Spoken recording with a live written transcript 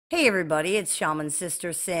Hey everybody, it's Shaman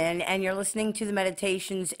Sister Sin, and you're listening to the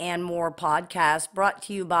Meditations and More podcast brought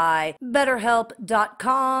to you by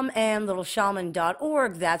BetterHelp.com and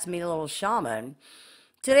LittleShaman.org. That's me, Little Shaman.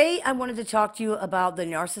 Today, I wanted to talk to you about the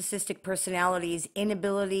narcissistic personality's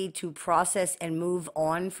inability to process and move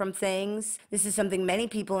on from things. This is something many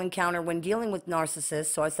people encounter when dealing with narcissists,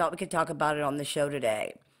 so I thought we could talk about it on the show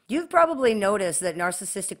today. You've probably noticed that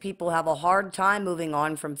narcissistic people have a hard time moving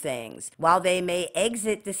on from things. While they may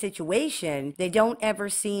exit the situation, they don't ever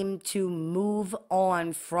seem to move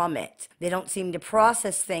on from it. They don't seem to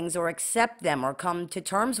process things or accept them or come to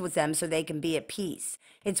terms with them so they can be at peace.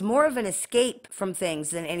 It's more of an escape from things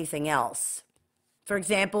than anything else. For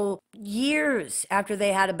example, years after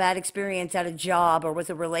they had a bad experience at a job or with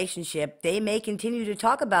a relationship, they may continue to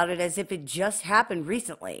talk about it as if it just happened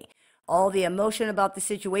recently. All the emotion about the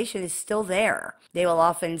situation is still there. They will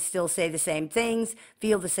often still say the same things,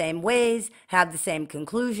 feel the same ways, have the same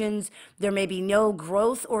conclusions. There may be no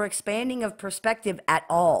growth or expanding of perspective at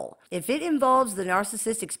all. If it involves the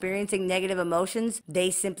narcissist experiencing negative emotions,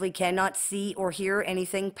 they simply cannot see or hear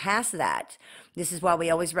anything past that. This is why we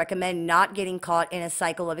always recommend not getting caught in a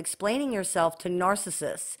cycle of explaining yourself to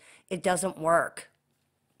narcissists. It doesn't work.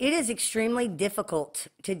 It is extremely difficult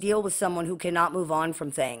to deal with someone who cannot move on from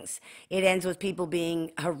things. It ends with people being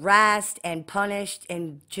harassed and punished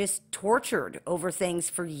and just tortured over things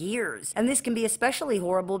for years. And this can be especially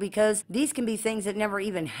horrible because these can be things that never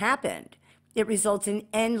even happened. It results in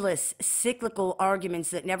endless cyclical arguments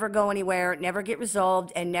that never go anywhere, never get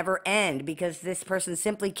resolved, and never end because this person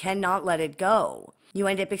simply cannot let it go. You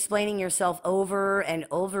end up explaining yourself over and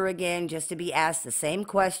over again just to be asked the same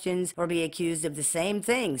questions or be accused of the same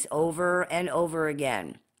things over and over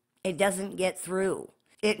again. It doesn't get through.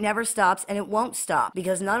 It never stops, and it won't stop,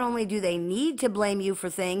 because not only do they need to blame you for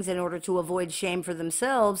things in order to avoid shame for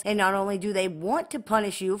themselves, and not only do they want to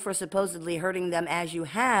punish you for supposedly hurting them as you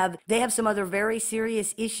have, they have some other very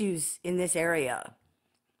serious issues in this area.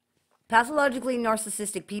 Pathologically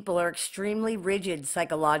narcissistic people are extremely rigid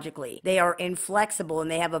psychologically. They are inflexible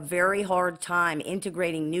and they have a very hard time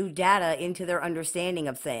integrating new data into their understanding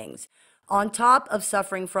of things. On top of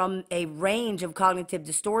suffering from a range of cognitive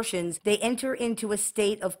distortions, they enter into a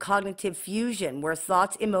state of cognitive fusion where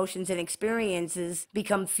thoughts, emotions, and experiences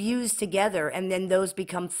become fused together, and then those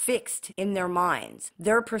become fixed in their minds.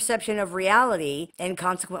 Their perception of reality, and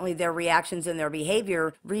consequently their reactions and their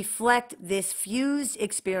behavior, reflect this fused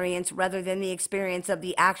experience rather than the experience of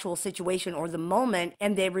the actual situation or the moment,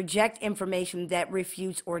 and they reject information that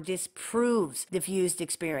refutes or disproves the fused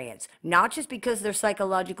experience. Not just because they're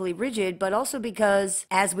psychologically rigid, but also because,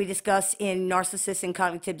 as we discuss in Narcissists and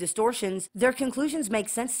Cognitive Distortions, their conclusions make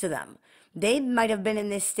sense to them. They might have been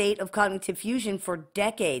in this state of cognitive fusion for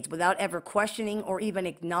decades without ever questioning or even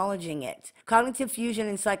acknowledging it. Cognitive fusion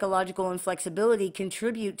and psychological inflexibility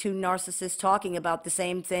contribute to narcissists talking about the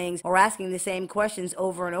same things or asking the same questions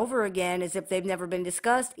over and over again as if they've never been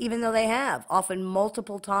discussed, even though they have, often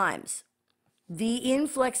multiple times. The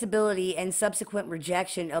inflexibility and subsequent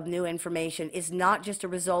rejection of new information is not just a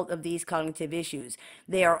result of these cognitive issues.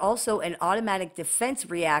 They are also an automatic defense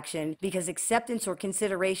reaction because acceptance or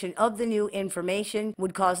consideration of the new information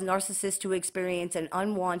would cause narcissists to experience an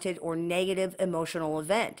unwanted or negative emotional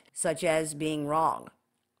event, such as being wrong.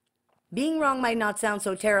 Being wrong might not sound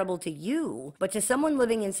so terrible to you, but to someone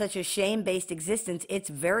living in such a shame-based existence, it's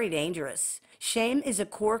very dangerous. Shame is a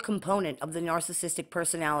core component of the narcissistic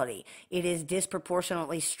personality. It is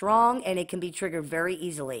disproportionately strong and it can be triggered very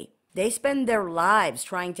easily. They spend their lives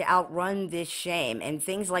trying to outrun this shame, and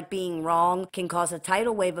things like being wrong can cause a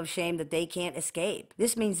tidal wave of shame that they can't escape.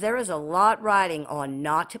 This means there is a lot riding on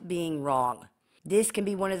not being wrong. This can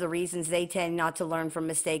be one of the reasons they tend not to learn from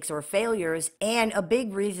mistakes or failures, and a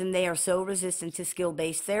big reason they are so resistant to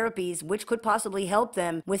skill-based therapies, which could possibly help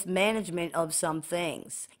them with management of some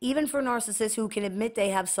things. Even for narcissists who can admit they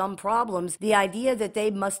have some problems, the idea that they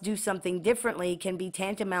must do something differently can be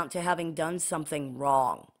tantamount to having done something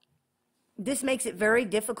wrong. This makes it very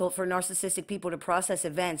difficult for narcissistic people to process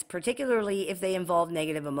events, particularly if they involve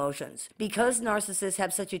negative emotions. Because narcissists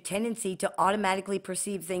have such a tendency to automatically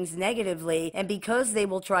perceive things negatively, and because they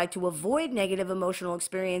will try to avoid negative emotional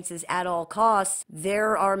experiences at all costs,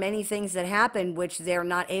 there are many things that happen which they're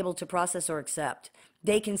not able to process or accept.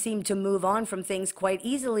 They can seem to move on from things quite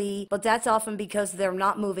easily, but that's often because they're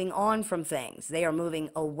not moving on from things. They are moving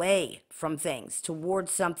away from things,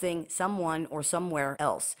 towards something, someone, or somewhere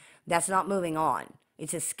else. That's not moving on.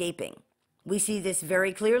 It's escaping. We see this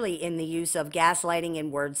very clearly in the use of gaslighting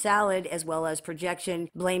and word salad, as well as projection,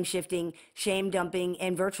 blame shifting, shame dumping,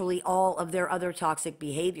 and virtually all of their other toxic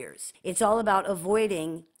behaviors. It's all about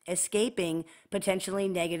avoiding escaping potentially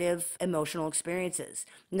negative emotional experiences.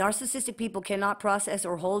 Narcissistic people cannot process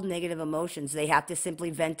or hold negative emotions. They have to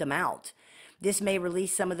simply vent them out. This may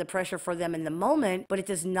release some of the pressure for them in the moment, but it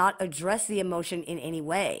does not address the emotion in any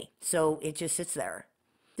way. So it just sits there.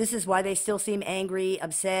 This is why they still seem angry,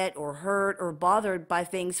 upset, or hurt, or bothered by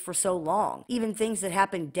things for so long, even things that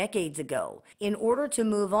happened decades ago. In order to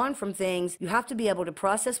move on from things, you have to be able to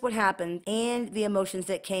process what happened and the emotions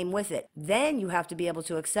that came with it. Then you have to be able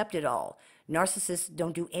to accept it all. Narcissists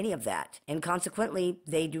don't do any of that, and consequently,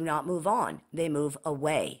 they do not move on. They move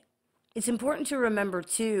away. It's important to remember,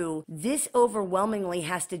 too, this overwhelmingly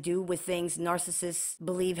has to do with things narcissists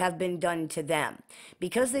believe have been done to them.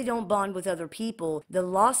 Because they don't bond with other people, the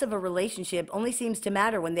loss of a relationship only seems to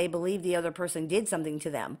matter when they believe the other person did something to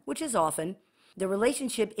them, which is often. The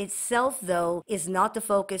relationship itself, though, is not the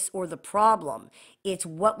focus or the problem. It's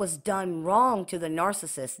what was done wrong to the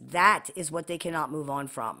narcissist. That is what they cannot move on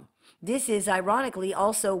from. This is ironically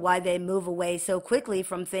also why they move away so quickly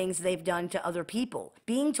from things they've done to other people.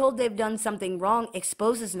 Being told they've done something wrong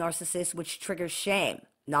exposes narcissists, which triggers shame,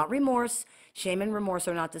 not remorse. Shame and remorse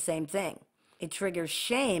are not the same thing. It triggers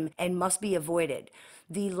shame and must be avoided.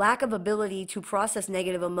 The lack of ability to process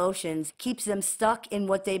negative emotions keeps them stuck in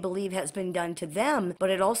what they believe has been done to them, but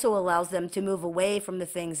it also allows them to move away from the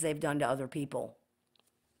things they've done to other people.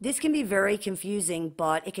 This can be very confusing,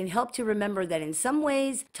 but it can help to remember that in some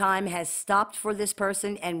ways, time has stopped for this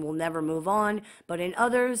person and will never move on, but in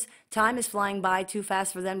others, time is flying by too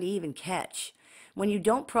fast for them to even catch. When you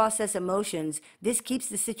don't process emotions, this keeps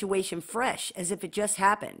the situation fresh, as if it just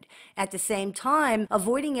happened. At the same time,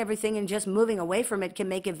 avoiding everything and just moving away from it can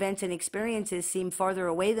make events and experiences seem farther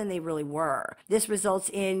away than they really were. This results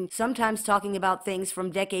in sometimes talking about things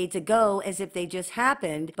from decades ago as if they just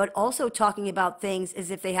happened, but also talking about things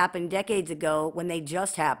as if they happened decades ago when they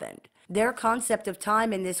just happened. Their concept of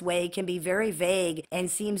time in this way can be very vague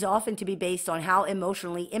and seems often to be based on how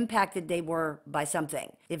emotionally impacted they were by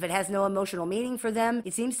something. If it has no emotional meaning for them,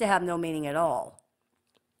 it seems to have no meaning at all.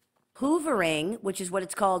 Hoovering, which is what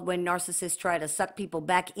it's called when narcissists try to suck people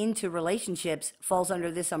back into relationships, falls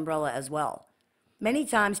under this umbrella as well. Many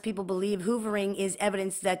times people believe hoovering is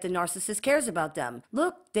evidence that the narcissist cares about them.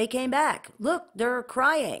 Look, they came back. Look, they're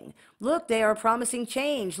crying. Look, they are promising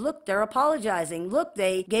change. Look, they're apologizing. Look,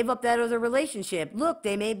 they gave up that other relationship. Look,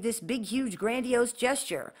 they made this big, huge, grandiose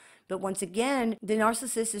gesture. But once again, the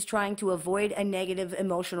narcissist is trying to avoid a negative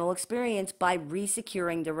emotional experience by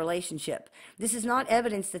resecuring the relationship. This is not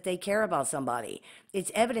evidence that they care about somebody.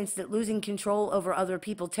 It's evidence that losing control over other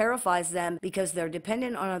people terrifies them because they're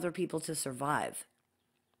dependent on other people to survive.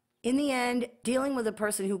 In the end, dealing with a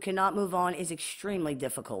person who cannot move on is extremely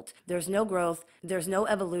difficult. There's no growth, there's no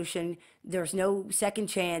evolution, there's no second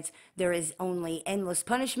chance, there is only endless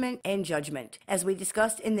punishment and judgment. As we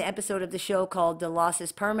discussed in the episode of the show called The Loss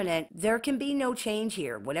is Permanent, there can be no change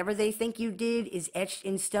here. Whatever they think you did is etched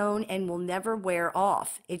in stone and will never wear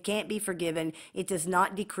off. It can't be forgiven. It does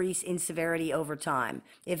not decrease in severity over time.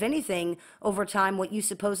 If anything, over time what you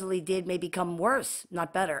supposedly did may become worse,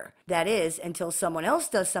 not better. That is, until someone else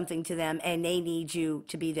does something to them and they need you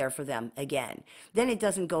to be there for them again. Then it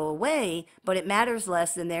doesn't go away, but it matters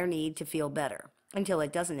less than their need to feel better. Until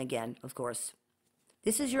it doesn't again, of course.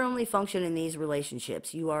 This is your only function in these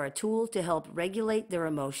relationships. You are a tool to help regulate their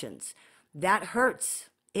emotions. That hurts.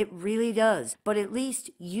 It really does. But at least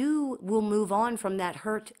you will move on from that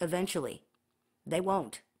hurt eventually. They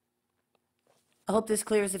won't. I hope this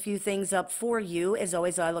clears a few things up for you. As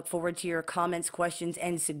always, I look forward to your comments, questions,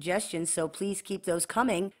 and suggestions, so please keep those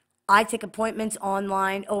coming. I take appointments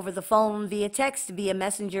online, over the phone, via text, via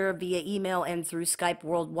messenger, via email, and through Skype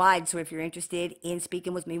worldwide. So if you're interested in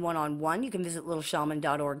speaking with me one-on-one, you can visit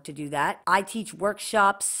littleshaman.org to do that. I teach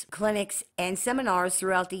workshops, clinics, and seminars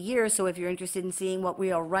throughout the year. So if you're interested in seeing what we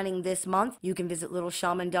are running this month, you can visit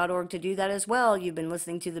littleshaman.org to do that as well. You've been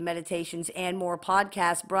listening to the Meditations and More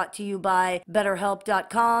podcast brought to you by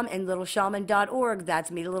betterhelp.com and littleshaman.org.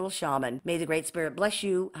 That's me, the Little Shaman. May the Great Spirit bless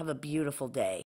you. Have a beautiful day.